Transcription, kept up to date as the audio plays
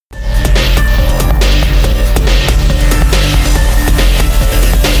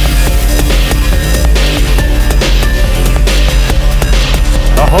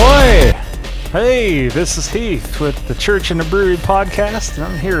Hey, this is Heath with the Church and the Brewery podcast, and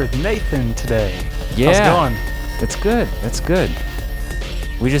I'm here with Nathan today. Yeah. How's it going? It's good. It's good.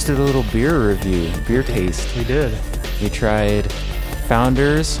 We just did a little beer review, beer taste. We did. We tried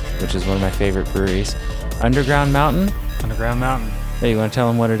Founders, which is one of my favorite breweries. Underground Mountain. Hey, you want to tell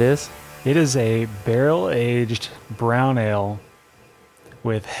them what it is? It is a barrel-aged brown ale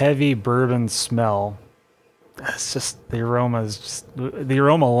with heavy bourbon smell. It's just the aroma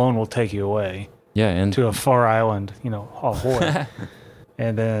alone will take you away. Yeah, and to a far island, ahoy.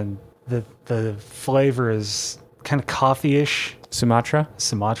 And then the flavor is kind of coffee-ish. Sumatra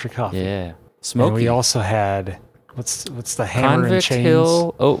coffee. Yeah, smoky. And we also had what's the Hammer and Convict Chains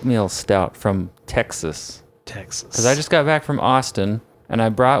Hill Oatmeal Stout from Texas. Because I just got back from Austin, and I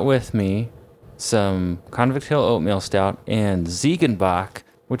brought with me some Convict Hill Oatmeal Stout and Ziegenbach,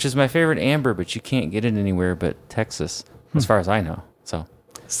 which is my favorite amber, but you can't get it anywhere but Texas, as far as I know. So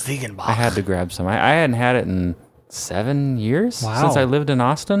Ziegenbach. I had to grab some. I hadn't had it in 7 years since I lived in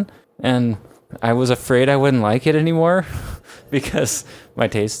Austin, and I was afraid I wouldn't like it anymore because my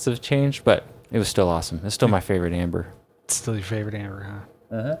tastes have changed, but it was still awesome. It's still my favorite amber. It's still your favorite amber,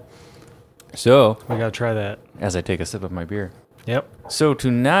 huh? Uh-huh. So we got to try that. As I take a sip of my beer. Yep. So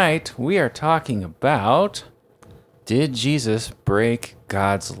tonight we are talking about, did Jesus break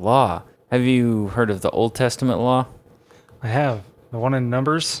God's law? Have you heard of the Old Testament law? I have. The one in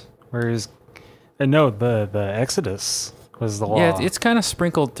Numbers where he's... No, the Exodus was the law. Yeah, it's kind of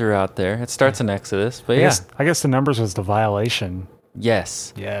sprinkled throughout there. It starts in Exodus, but I guess the Numbers was the violation.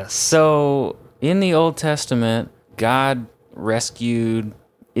 Yes. Yes. So in the Old Testament, God rescued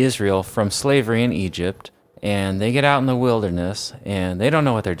Israel from slavery in Egypt, and they get out in the wilderness, and they don't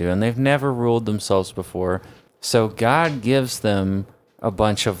know what they're doing. They've never ruled themselves before. So God gives them a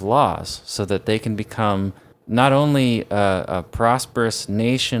bunch of laws so that they can become not only a prosperous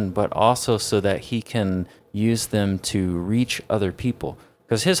nation, but also so that he can use them to reach other people.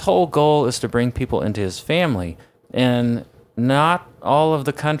 Because his whole goal is to bring people into his family. And not all of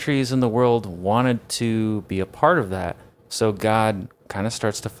the countries in the world wanted to be a part of that. So God kind of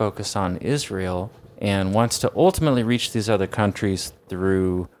starts to focus on Israel and wants to ultimately reach these other countries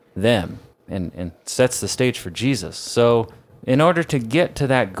through them and sets the stage for Jesus. So in order to get to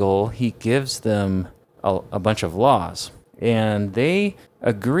that goal, he gives them a bunch of laws. And they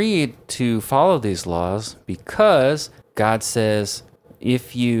agreed to follow these laws because God says,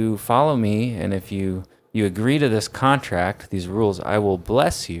 if you follow me and if you agree to this contract, these rules, I will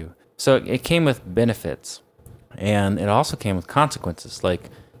bless you. So it came with benefits. And it also came with consequences.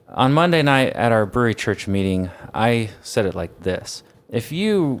 Like on Monday night at our brewery church meeting, I said it like this. If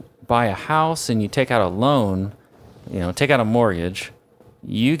you buy a house and you take out a loan, take out a mortgage,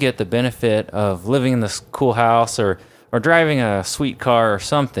 you get the benefit of living in this cool house or driving a sweet car or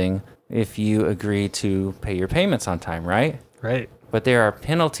something if you agree to pay your payments on time, right? Right. But there are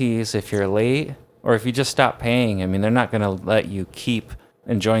penalties if you're late or if you just stop paying. I mean, they're not going to let you keep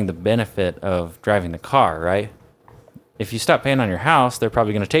enjoying the benefit of driving the car, right? If you stop paying on your house, they're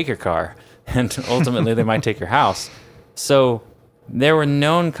probably going to take your car, and ultimately they might take your house. So there were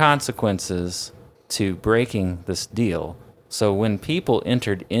known consequences to breaking this deal. So when people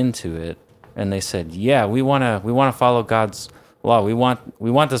entered into it and they said, "Yeah, we want to follow God's law. We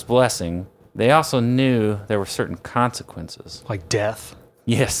want this blessing," they also knew there were certain consequences, like death.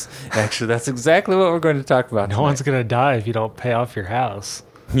 Yes, actually, that's exactly what we're going to talk about. No one's going to die if you don't pay off your house.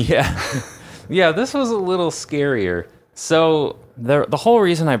 Yeah, yeah. This was a little scarier. So the whole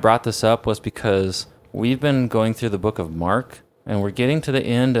reason I brought this up was because we've been going through the book of Mark, and we're getting to the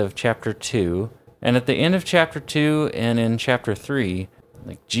end of chapter 2. And at the end of chapter 2 and in chapter 3,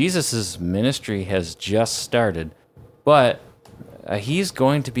 Jesus' ministry has just started. But he's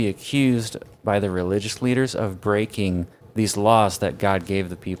going to be accused by the religious leaders of breaking these laws that God gave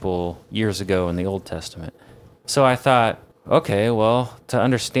the people years ago in the Old Testament. So I thought, okay, well, to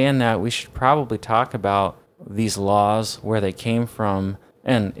understand that, we should probably talk about these laws, where they came from,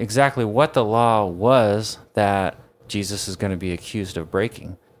 and exactly what the law was that Jesus is going to be accused of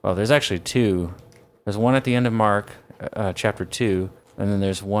breaking. Well, there's actually two. There's one at the end of Mark chapter 2, and then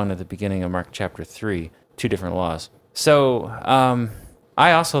there's one at the beginning of Mark chapter 3, two different laws. So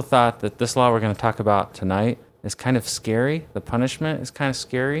I also thought that this law we're going to talk about tonight is kind of scary. The punishment is kind of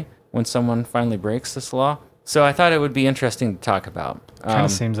scary when someone finally breaks this law. So I thought it would be interesting to talk about. Kind of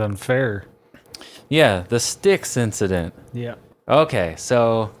seems unfair. Yeah, the sticks incident. Yeah. Okay,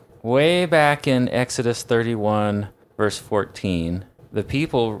 so way back in Exodus 31, verse 14, the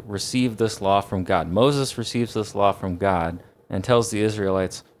people received this law from God. Moses receives this law from God and tells the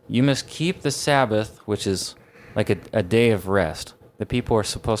Israelites, you must keep the Sabbath, which is like a day of rest. the people are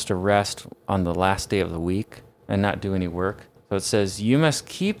supposed to rest on the last day of the week and not do any work. So it says, "You must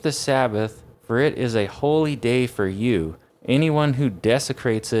keep the Sabbath, for it is a holy day for you. Anyone who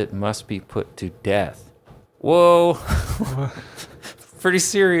desecrates it must be put to death." Whoa. Pretty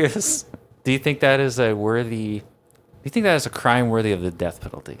serious. Do you think that is a crime worthy of the death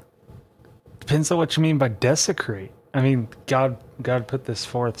penalty? Depends on what you mean by desecrate. I mean, God put this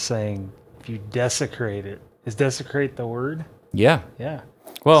forth saying, if you desecrate it, is desecrate the word? Yeah. Yeah.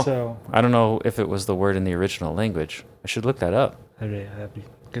 Well, So I don't know if it was the word in the original language. I should look that up. that'd be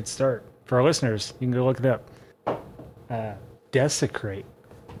a good start. For our listeners, you can go look it up. Desecrate.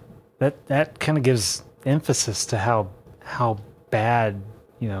 That kind of gives emphasis to how bad,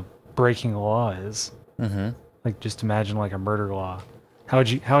 breaking law is. Mm-hmm. Like, just imagine like a murder law. How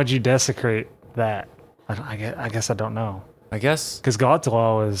would you desecrate that? I guess I don't know. I guess. Because God's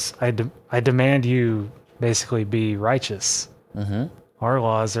law is, I demand you basically be righteous. Mm-hmm. Our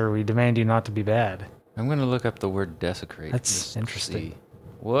laws are, we demand you not to be bad. I'm going to look up the word desecrate. That's just to interesting. see.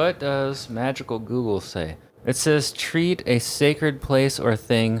 What does magical Google say? It says, treat a sacred place or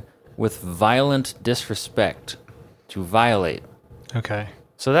thing with violent disrespect. To violate. Okay.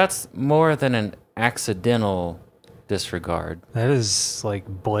 So that's more than an accidental disregard. That is like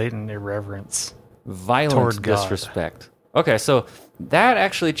blatant irreverence. Violent Toward God. disrespect. Okay, so that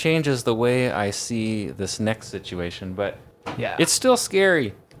actually changes the way I see this next situation, but Yeah. it's still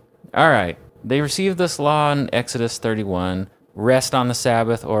scary. All right, they received this law in Exodus 31, rest on the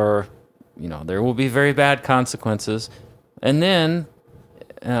Sabbath, or, there will be very bad consequences. And then,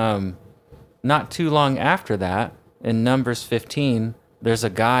 not too long after that, in Numbers 15, there's a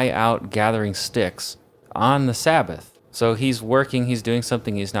guy out gathering sticks on the Sabbath. So he's working, he's doing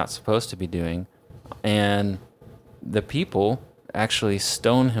something he's not supposed to be doing, and the people actually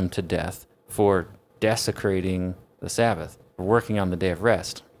stone him to death for desecrating the Sabbath, for working on the day of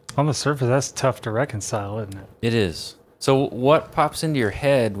rest. On the surface, that's tough to reconcile, isn't it? It is. So what pops into your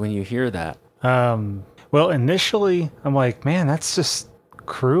head when you hear that? Well, initially, I'm like, man, that's just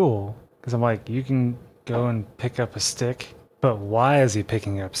cruel. Because I'm like, you can go and pick up a stick, but why is he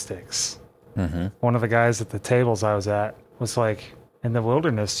picking up sticks? Mm-hmm. One of the guys at the tables I was at was like, in the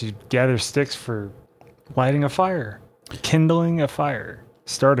wilderness, you gather sticks for lighting a fire, kindling a fire,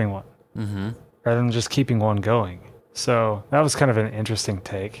 starting one, rather than just keeping one going. So that was kind of an interesting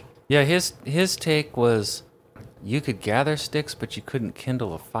take. Yeah, his take was you could gather sticks, but you couldn't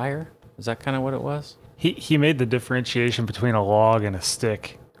kindle a fire. Is that kind of what it was? He made the differentiation between a log and a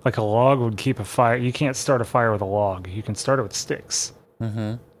stick. Like a log would keep a fire. You can't start a fire with a log. You can start it with sticks.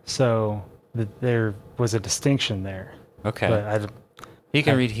 Mm-hmm. So there was a distinction there. Okay. But He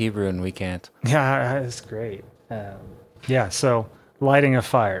can read Hebrew and we can't. yeah, that's great. Yeah, so lighting a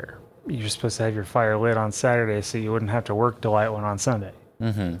fire. You're supposed to have your fire lit on Saturday so you wouldn't have to work to light one on Sunday.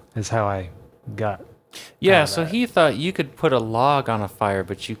 Mm-hmm. Is how I got. Yeah, so he thought you could put a log on a fire,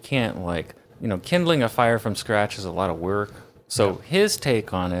 but you can't, kindling a fire from scratch is a lot of work. So his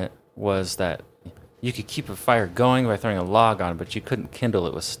take on it was that you could keep a fire going by throwing a log on it, but you couldn't kindle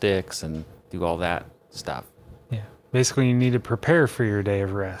it with sticks and do all that stuff. Yeah. Basically, you need to prepare for your day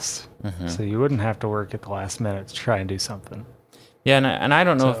of rest. Mm-hmm. So you wouldn't have to work at the last minute to try and do something. Yeah, and I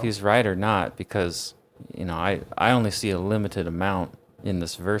don't know if he's right or not because, I only see a limited amount in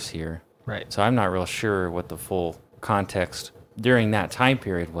this verse here. Right. So I'm not real sure what the full context during that time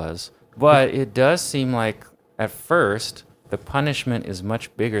period was. But it does seem like, at first, the punishment is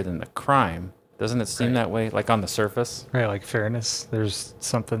much bigger than the crime. Doesn't it seem that way, like on the surface? Right, like fairness. There's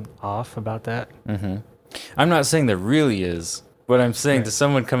something off about that. Mm-hmm. I'm not saying there really is, but I'm saying to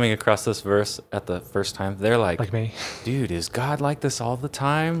someone coming across this verse at the first time, they're like me. Dude, is God like this all the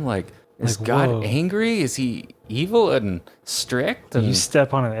time? Is Like, God whoa. angry? Is he evil and strict? And You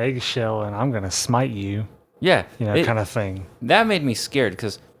step on an eggshell and I'm going to smite you. yeah, Kind of thing. That made me scared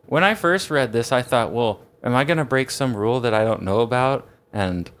because when I first read this, I thought, well, am I going to break some rule that I don't know about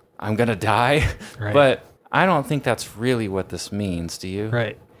and I'm going to die? Right. But I don't think that's really what this means, do you?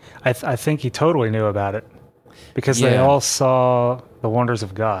 Right. I think he totally knew about it because they all saw the wonders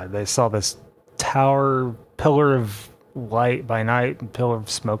of God. They saw this tower, pillar of light by night and pillar of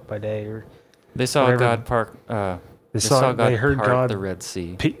smoke by day. Or they saw whatever. God part. They heard God the Red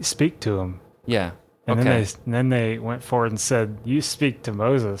Sea. Speak to him. Yeah. And okay. then they went forward and said, "You speak to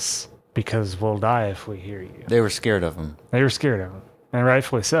Moses because we'll die if we hear you." They were scared of him. They were scared of him, and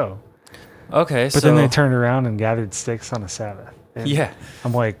rightfully so. Okay, But then they turned around and gathered sticks on a Sabbath. And yeah.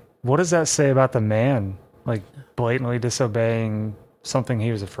 I'm like, what does that say about the man, like blatantly disobeying something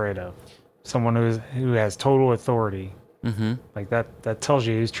he was afraid of? Someone who has total authority. Mm-hmm. Like that tells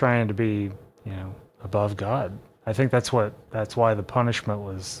you he's trying to be, above God. I think that's why the punishment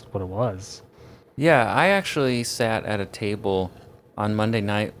was what it was. Yeah, I actually sat at a table on Monday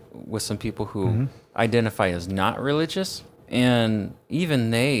night with some people who identify as not religious, and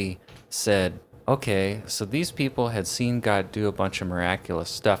even they said, okay, so these people had seen God do a bunch of miraculous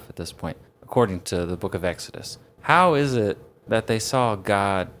stuff at this point, according to the book of Exodus. How is it that they saw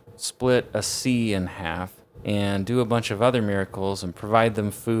God split a sea in half and do a bunch of other miracles and provide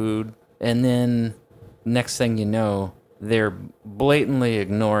them food, and then next thing you know, they're blatantly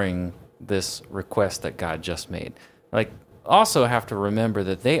ignoring this request that God just made? Like, also have to remember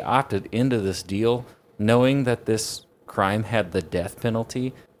that they opted into this deal knowing that this crime had the death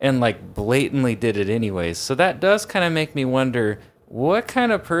penalty and like blatantly did it anyways. So that does kind of make me wonder, what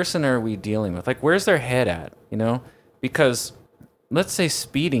kind of person are we dealing with? Like, where's their head at, you know? Because let's say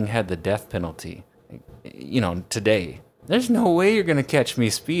speeding had the death penalty, you know, today. There's no way you're going to catch me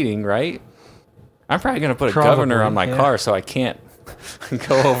speeding, right? I'm probably going to put a governor on my car so I can't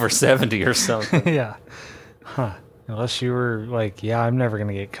go over 70 or something. Yeah. Huh. Unless you were like, yeah, I'm never going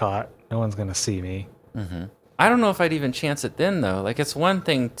to get caught. No one's going to see me. Mm-hmm. I don't know if I'd even chance it then, though. Like, it's one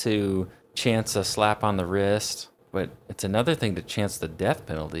thing to chance a slap on the wrist, but it's another thing to chance the death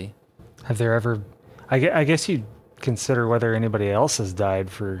penalty. Have there ever... I guess you'd consider whether anybody else has died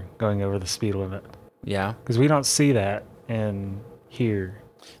for going over the speed limit. Yeah. Because we don't see that in here.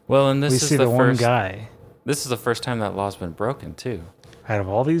 Well, and this we is see the one first guy. This is the first time that law's been broken, too. Out of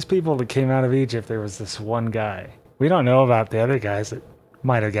all these people that came out of Egypt, there was this one guy. We don't know about the other guys that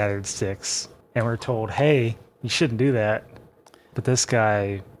might have gathered sticks. And we're told, hey, you shouldn't do that. But this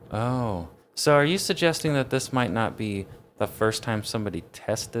guy... Oh. So are you suggesting that this might not be the first time somebody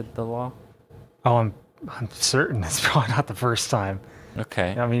tested the law? Oh, I'm certain it's probably not the first time.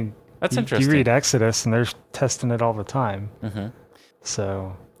 Okay. I mean, that's interesting. You read Exodus, and they're testing it all the time. Mm-hmm.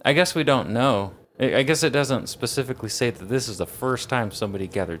 So... I guess we don't know. I guess it doesn't specifically say that this is the first time somebody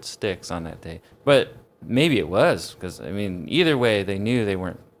gathered sticks on that day. But maybe it was, because, I mean, either way, they knew they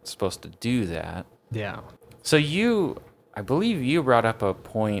weren't supposed to do that. Yeah. So I believe you brought up a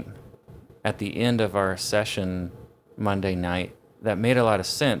point at the end of our session Monday night that made a lot of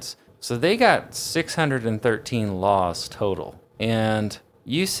sense. So they got 613 laws total. And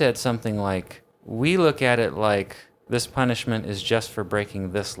you said something like, we look at it like this punishment is just for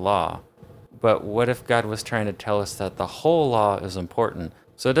breaking this law. But what if God was trying to tell us that the whole law is important?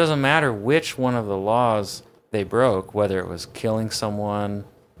 So it doesn't matter which one of the laws they broke, whether it was killing someone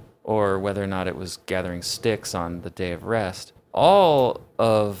or whether or not it was gathering sticks on the day of rest. All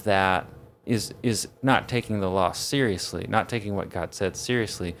of that is not taking the law seriously, not taking what God said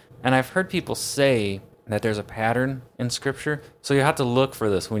seriously. And I've heard people say that there's a pattern in Scripture. So you have to look for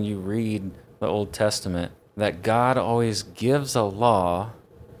this when you read the Old Testament, that God always gives a law,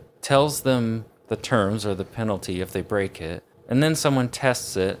 tells them the terms or the penalty if they break it, and then someone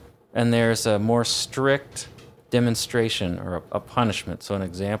tests it, and there's a more strict demonstration or a punishment, so an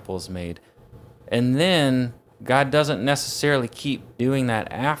example is made. And then God doesn't necessarily keep doing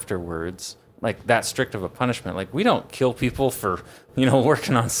that afterwards, like that strict of a punishment. Like, we don't kill people for,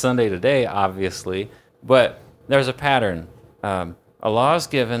 working on Sunday today, obviously, but there's a pattern. A law is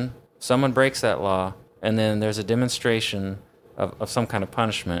given, someone breaks that law, and then there's a demonstration of some kind of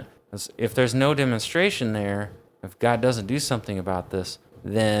punishment. If there's no demonstration there, if God doesn't do something about this,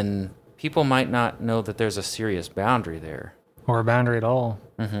 then people might not know that there's a serious boundary there. Or a boundary at all.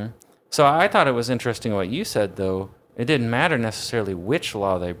 Mm-hmm. So I thought it was interesting what you said, though. It didn't matter necessarily which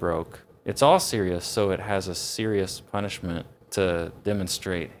law they broke. It's all serious, so it has a serious punishment to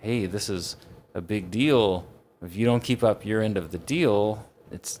demonstrate, hey, this is a big deal. If you don't keep up your end of the deal,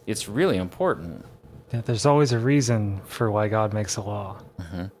 it's really important. Yeah, there's always a reason for why God makes a law.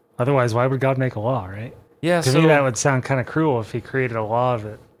 Mm-hmm. Otherwise, why would God make a law, right? Yeah, to me, that would sound kind of cruel if he created a law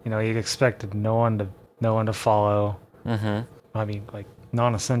that, he'd expected no one to follow. Mm-hmm. I mean, like,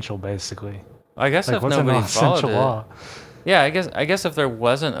 non-essential, basically. I guess like, if what's nobody a non-essential followed law? Yeah, I guess if there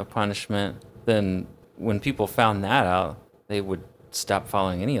wasn't a punishment, then when people found that out, they would stop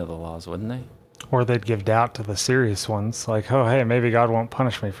following any of the laws, wouldn't they? Or they'd give doubt to the serious ones, like, oh, hey, maybe God won't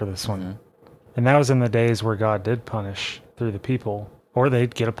punish me for this one. Mm-hmm. And that was in the days where God did punish through the people, or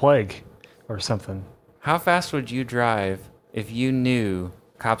they'd get a plague or something. How fast would you drive if you knew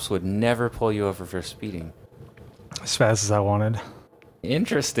cops would never pull you over for speeding? As fast as I wanted.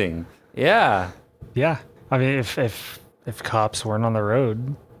 Interesting. Yeah. Yeah. I mean, if cops weren't on the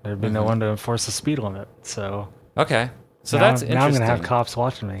road, there'd be no one to enforce the speed limit. So okay. So now, that's interesting. Now I'm going to have cops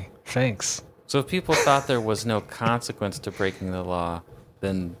watching me. Thanks. So if people thought there was no consequence to breaking the law,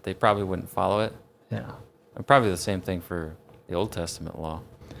 then they probably wouldn't follow it? Yeah. And probably the same thing for the Old Testament law.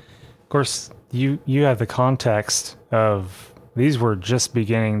 course, you have the context of these were just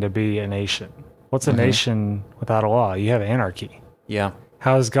beginning to be a nation. What's a nation without a law? You have anarchy. Yeah.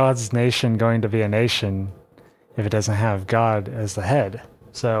 How is God's nation going to be a nation if it doesn't have God as the head?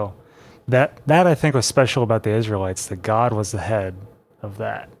 So that I think was special about the Israelites, that God was the head of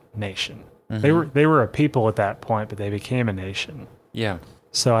that nation. They were a people at that point, but they became a nation. Yeah.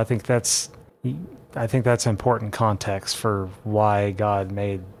 So I think that's important context for why God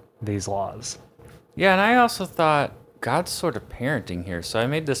made these laws. Yeah, and I also thought God's sort of parenting here. So I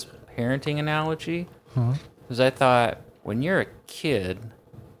made this parenting analogy because I thought when you're a kid,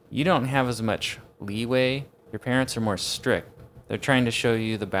 you don't have as much leeway. Your parents are more strict. They're trying to show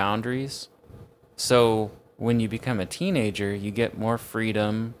you the boundaries. So when you become a teenager, you get more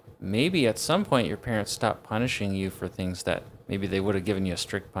freedom. Maybe at some point your parents stop punishing you for things that maybe they would have given you a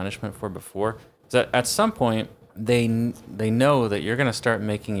strict punishment for before. So at some point, they know that you're going to start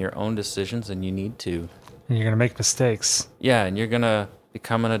making your own decisions, and you need to. And you're going to make mistakes. Yeah, and you're going to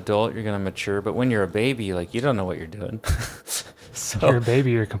become an adult. You're going to mature. But when you're a baby, like, you don't know what you're doing. So you're a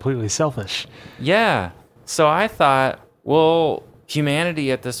baby. You're completely selfish. Yeah. So I thought, well,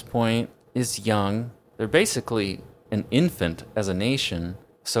 humanity at this point is young. They're basically an infant as a nation.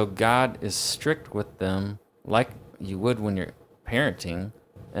 So God is strict with them like you would when you're parenting,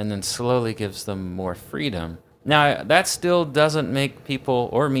 and then slowly gives them more freedom. Now, that still doesn't make people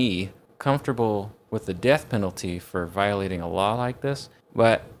or me comfortable with the death penalty for violating a law like this,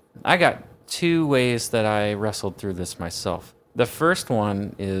 but I got two ways that I wrestled through this myself. The first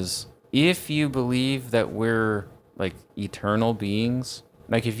one is, if you believe that we're like eternal beings,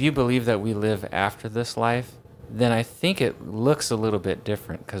 like if you believe that we live after this life, then I think it looks a little bit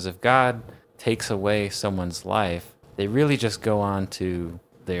different, because if God takes away someone's life, they really just go on to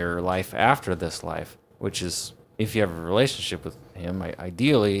their life after this life, which is, if you have a relationship with him,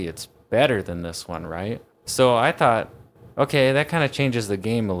 ideally it's better than this one, right? So I thought, okay, that kind of changes the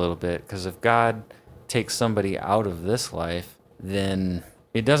game a little bit, because if God takes somebody out of this life, then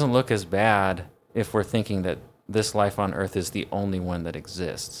it doesn't look as bad if we're thinking that this life on earth is the only one that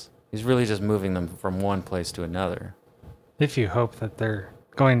exists. He's really just moving them from one place to another. If you hope that they're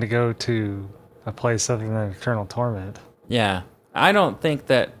going to go to a place other than eternal torment. Yeah. I don't think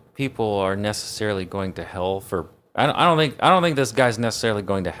that people are necessarily going to hell for... I don't think this guy's necessarily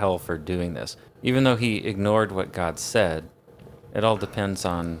going to hell for doing this. Even though he ignored what God said, it all depends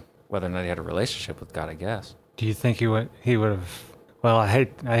on whether or not he had a relationship with God, I guess. Do you think he would have... Well, I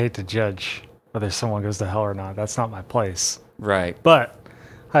hate to judge whether someone goes to hell or not. That's not my place. Right. But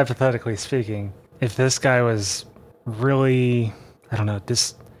hypothetically speaking, if this guy was really, I don't know,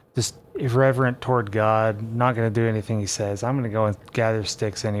 just irreverent toward God, not going to do anything he says, I'm going to go and gather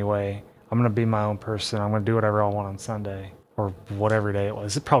sticks anyway. I'm going to be my own person. I'm going to do whatever I want on Sunday or whatever day it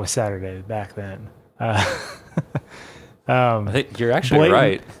was. It's probably Saturday back then. I think you're actually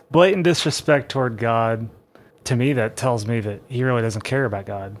right. Blatant disrespect toward God. To me, that tells me that he really doesn't care about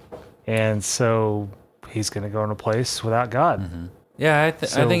God. And so he's going to go in a place without God. Mm-hmm. Yeah, I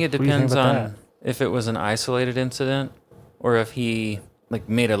think it depends on if it was an isolated incident or if he like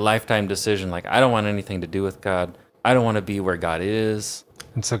made a lifetime decision, like, I don't want anything to do with God. I don't want to be where God is.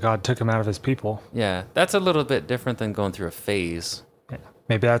 And so God took him out of his people. Yeah, that's a little bit different than going through a phase. Yeah.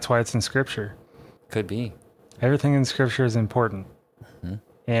 Maybe that's why it's in Scripture. Could be. Everything in Scripture is important. Mm-hmm.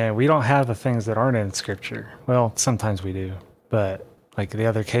 And we don't have the things that aren't in Scripture. Well, sometimes we do. But like the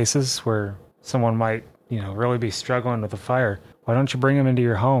other cases where someone might, really be struggling with a fire, why don't you bring them into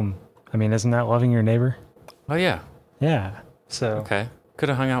your home? I mean, isn't that loving your neighbor? Oh, yeah. Yeah. So. Okay. Could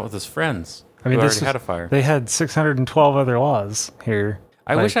have hung out with his friends. I mean, who already had a fire. They had 612 other laws here.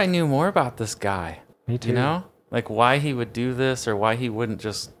 I wish I knew more about this guy. Me too. Like why he would do this or why he wouldn't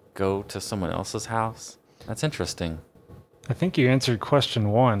just go to someone else's house. That's interesting. I think you answered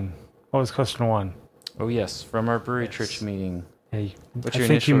question 1. What was question 1? Oh, yes. From our brewery church meeting. Hey, what's your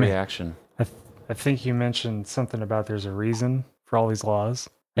initial reaction? I think you mentioned something about there's a reason for all these laws.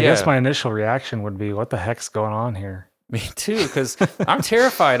 I guess my initial reaction would be, what the heck's going on here? Me too, because I'm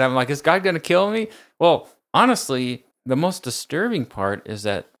terrified. I'm like, is God going to kill me? Well, honestly, the most disturbing part is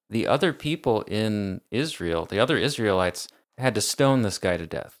that the other people in Israel, the other Israelites, had to stone this guy to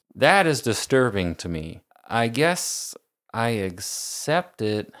death. That is disturbing to me. I guess I accept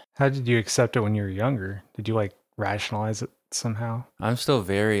it. How did you accept it when you were younger? Did you rationalize it somehow? I'm still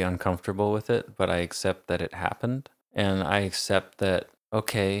very uncomfortable with it, but I accept that it happened. And I accept that,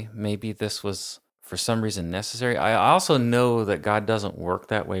 okay, maybe this was for some reason necessary. I also know that God doesn't work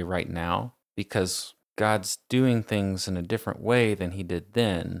that way right now because God's doing things in a different way than he did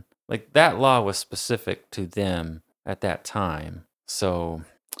then. Like that law was specific to them at that time. So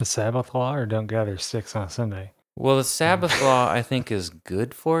The Sabbath law, or don't gather sticks on a Sunday? Well, the Sabbath law, I think, is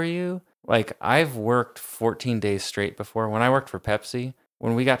good for you. Like, I've worked 14 days straight before. When I worked for Pepsi,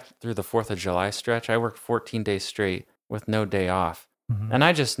 when we got through the 4th of July stretch, I worked 14 days straight with no day off. Mm-hmm. And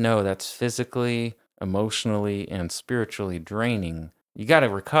I just know that's physically, emotionally, and spiritually draining. You got to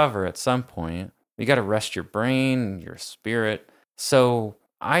recover at some point. You got to rest your brain, your spirit. So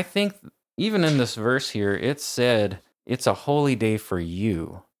I think even in this verse here, it said it's a holy day for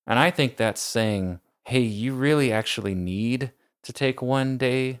you. And I think that's saying, hey, you really actually need to take one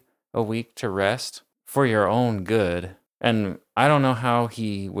day a week to rest for your own good. And I don't know how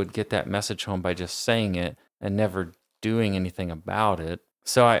he would get that message home by just saying it and never doing anything about it.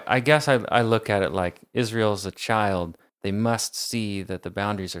 So I guess I look at it like Israel is a child. They must see that the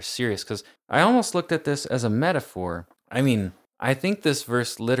boundaries are serious, because I almost looked at this as a metaphor. I mean, I think this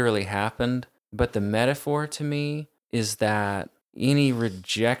verse literally happened, but the metaphor to me is that any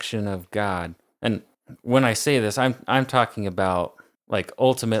rejection of God, and when I say this, I'm talking about like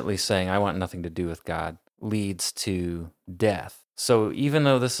ultimately saying I want nothing to do with God, leads to death. So even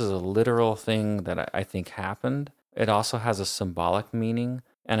though this is a literal thing that I think happened, it also has a symbolic meaning.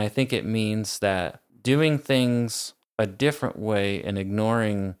 And I think it means that doing things a different way and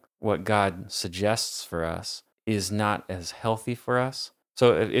ignoring what God suggests for us is not as healthy for us.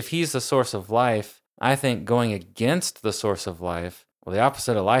 So if he's the source of life, I think going against the source of life, well, the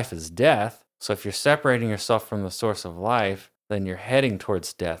opposite of life is death. So if you're separating yourself from the source of life, then you're heading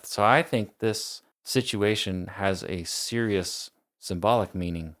towards death. So I think this situation has a serious symbolic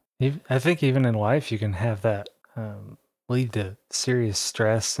meaning. I think even in life, you can have that lead to serious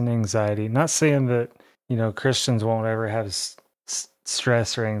stress and anxiety. Not saying that, Christians won't ever have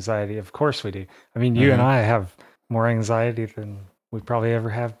stress or anxiety. Of course we do. I mean, you and I have more anxiety than we probably ever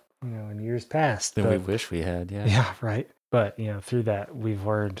have, in years past. Than we wish we had, yeah. Yeah, right. But, through that, we've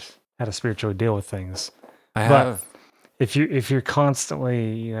learned how to spiritually deal with things. I have. If you're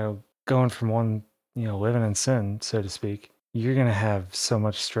constantly, going from one, living in sin, so to speak, you're going to have so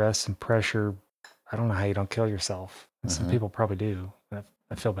much stress and pressure. I don't know how you don't kill yourself. And some people probably do.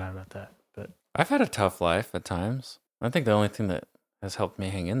 I feel bad about that. But I've had a tough life at times. I think the only thing that has helped me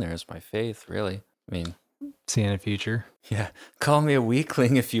hang in there is my faith, really. I mean, seeing a future. Yeah. Call me a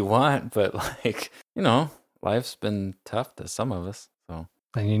weakling if you want, but life's been tough to some of us. So.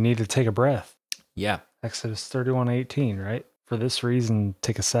 And you need to take a breath. Yeah. Exodus 31:18, right? For this reason,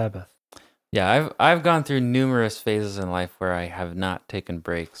 take a Sabbath. Yeah, I've gone through numerous phases in life where I have not taken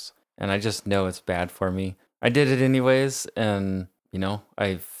breaks, and I just know it's bad for me. I did it anyways, and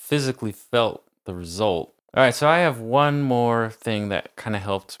I physically felt the result. All right, so I have one more thing that kind of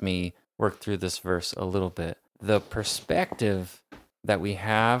helped me work through this verse a little bit. The perspective that we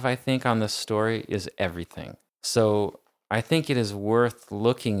have, I think, on this story is everything. So I think it is worth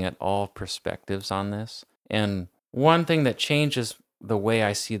looking at all perspectives on this. And one thing that changes the way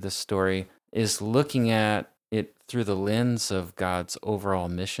I see this story is looking at it through the lens of God's overall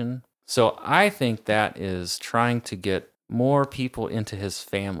mission. So I think that is trying to get more people into his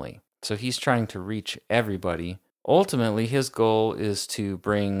family. So he's trying to reach everybody. Ultimately, his goal is to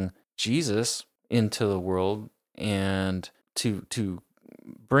bring Jesus into the world and to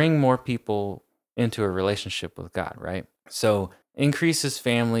bring more people into a relationship with God, right? So increase his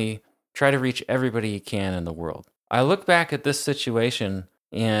family, try to reach everybody he can in the world. I look back at this situation,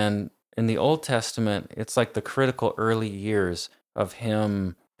 and in the Old Testament, it's like the critical early years of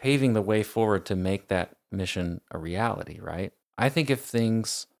him paving the way forward to make that mission a reality, right? I think if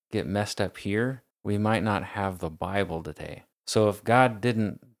things get messed up here, we might not have the Bible today. So if God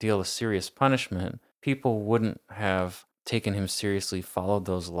didn't deal a serious punishment, people wouldn't have taken him seriously, followed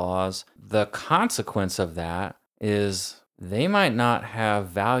those laws. The consequence of that is they might not have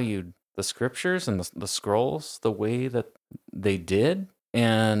valued the scriptures and the scrolls the way that they did.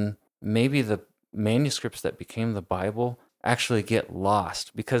 And maybe the manuscripts that became the Bible actually get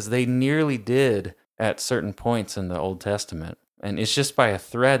lost, because they nearly did at certain points in the Old Testament. And it's just by a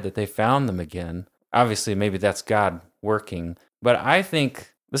thread that they found them again. Obviously, maybe that's God working. But I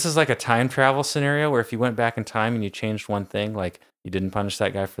think this is like a time travel scenario where if you went back in time and you changed one thing, like you didn't punish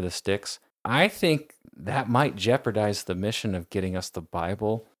that guy for the sticks, I think that might jeopardize the mission of getting us the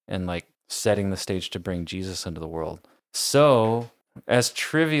Bible and like setting the stage to bring Jesus into the world. So, as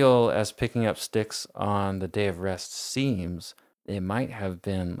trivial as picking up sticks on the day of rest seems, it might have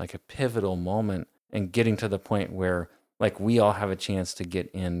been like a pivotal moment in getting to the point where like we all have a chance to get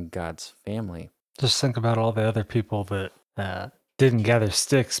in God's family. Just think about all the other people that didn't gather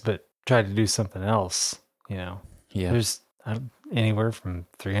sticks but tried to do something else, Yeah. There's anywhere from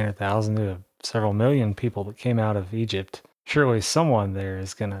 300,000 to several million people that came out of Egypt. surely someone there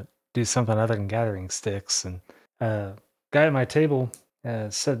is going to do something other than gathering sticks. And guy at my table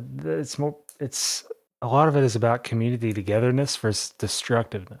said that it's a lot of it is about community togetherness versus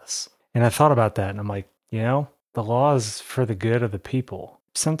destructiveness. And I thought about that and I'm like, the law is for the good of the people.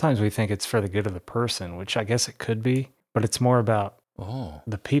 Sometimes we think it's for the good of the person, which I guess it could be, but it's more about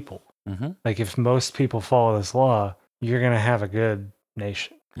the people. Mm-hmm. Like if most people follow this law, you're going to have a good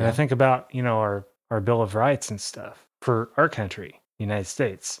nation. And I think about, our Bill of Rights and stuff for our country, United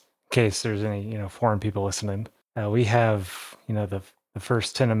States, in case there's any, foreign people listening. We have, the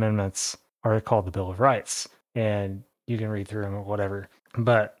first 10 amendments are called the Bill of Rights, and you can read through them or whatever.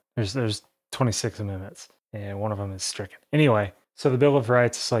 But there's 26 amendments, and one of them is stricken. Anyway, so the Bill of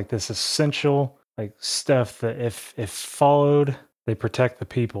Rights is like this essential like stuff that if followed, they protect the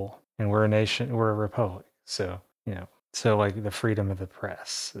people, and we're a nation, we're a republic. So so like the freedom of the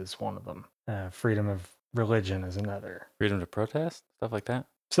press is one of them. Freedom of religion is another. Freedom to protest, stuff like that.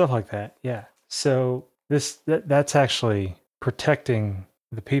 Stuff like that, yeah. So that's actually protecting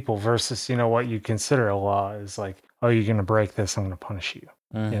the people versus what you consider a law is like, oh, you're going to break this, I'm going to punish you.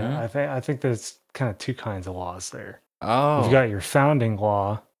 Mm-hmm. I think there's kind of two kinds of laws there. Oh, You've got your founding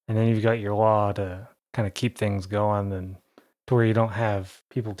law, and then you've got your law to kind of keep things going and to where you don't have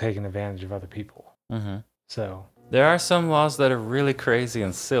people taking advantage of other people. Mm-hmm. So there are some laws that are really crazy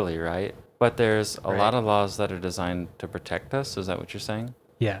and silly, right? But there's a Right. lot of laws that are designed to protect us. Is that what you're saying?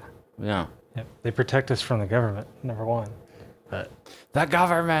 yeah, Yeah. yep. They protect us from the government, number one. But The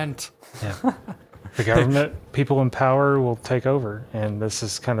government. yeah, the government, people in power will take over, and this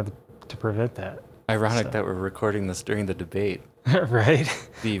is kind of to prevent that. Ironic So. that we're recording this during the debate. Right?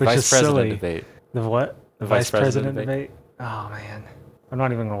 The Which vice is president silly. debate. The what? The Vice vice president president debate? Oh, man. I'm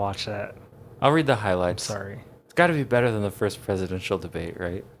not even going to watch that. I'll read the I'm highlights. sorry. It's got to be better than the first presidential debate,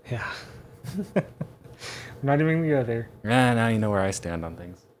 right? Yeah. I'm not even going to go there. Now you know where I stand on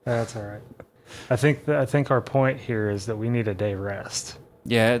things. That's all right. I think our point here is that we need a day rest.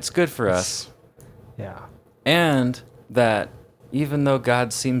 Yeah, it's good for us. Yeah. And that even though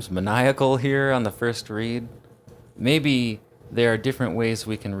God seems maniacal here on the first read, maybe there are different ways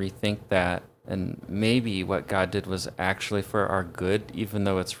we can rethink that. And maybe what God did was actually for our good, even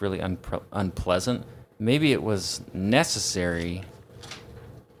though it's really unpleasant. Maybe it was necessary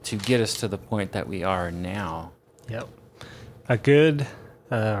to get us to the point that we are now. Yep. A good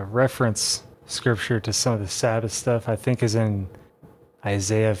reference scripture to some of the Sabbath stuff, I think, is in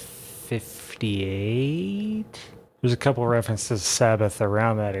Isaiah 58. There's a couple of references to Sabbath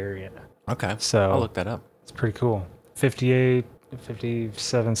around that area. Okay. So I'll look that up. it's pretty cool. 58,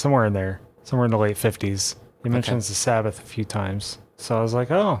 57, somewhere in there. Somewhere in the late 50s. He mentions the Sabbath a few times. So I was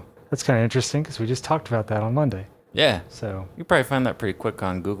like, oh, that's kind of interesting because we just talked about that on Monday. Yeah. So, You probably find that pretty quick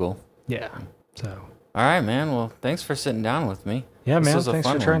on Google. yeah. So, All right, man. Well, thanks for sitting down with me. yeah, This man. was a Thanks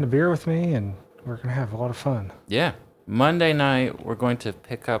for fun trying one. to beer with me, and we're going to have a lot of fun. Yeah. Monday night, we're going to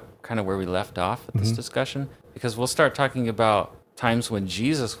pick up kind of where we left off at Mm-hmm. this discussion because we'll start talking about times when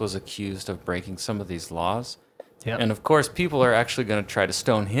Jesus was accused of breaking some of these laws. Yeah. And of course, people are actually going to try to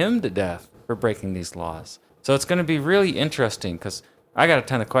stone him to death for breaking these laws. So it's going to be really interesting because I got a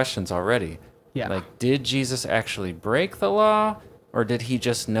ton of questions already. Yeah. Like, did Jesus actually break the law? Or did he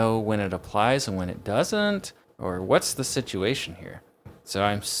just know when it applies and when it doesn't? Or what's the situation here? So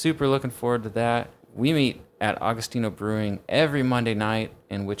I'm super looking forward to that. We meet at Augustino Brewing every Monday night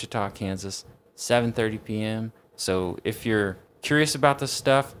in Wichita, Kansas, 7:30 p.m. So if you're curious about this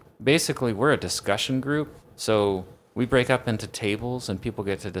stuff, basically we're a discussion group. So we break up into tables and people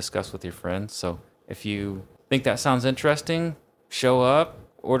get to discuss with your friends. So if you think that sounds interesting, show up,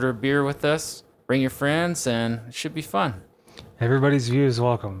 order a beer with us, bring your friends, and it should be fun. Everybody's view is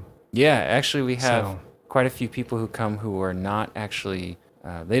welcome. Yeah, actually we have So- quite a few people who come who are not actually,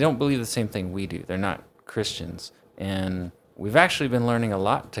 they don't believe the same thing we do. They're not Christians. And we've actually been learning a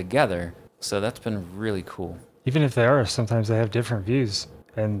lot together. So that's been really cool. Even if they are, sometimes they have different views,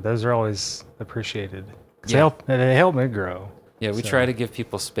 and those are always appreciated. 'Cause Yeah. they help me grow. Yeah, we So- try to give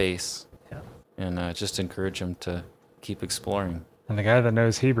people space Yeah. and just encourage them to keep exploring. And the guy that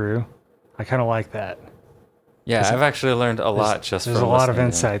knows Hebrew, I kind of like that. Yeah, There's- I've actually learned a lot just There's from a lot of listening to him.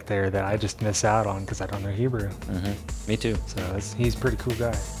 insight there that I just miss out on because I don't know Hebrew. Me too. So he's a pretty cool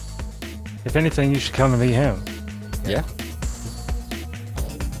guy. If anything, you should come and meet him. Yeah.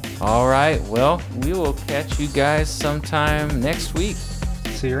 All right. Well, we will catch you guys sometime next week.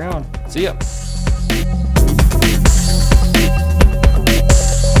 See you around. See ya.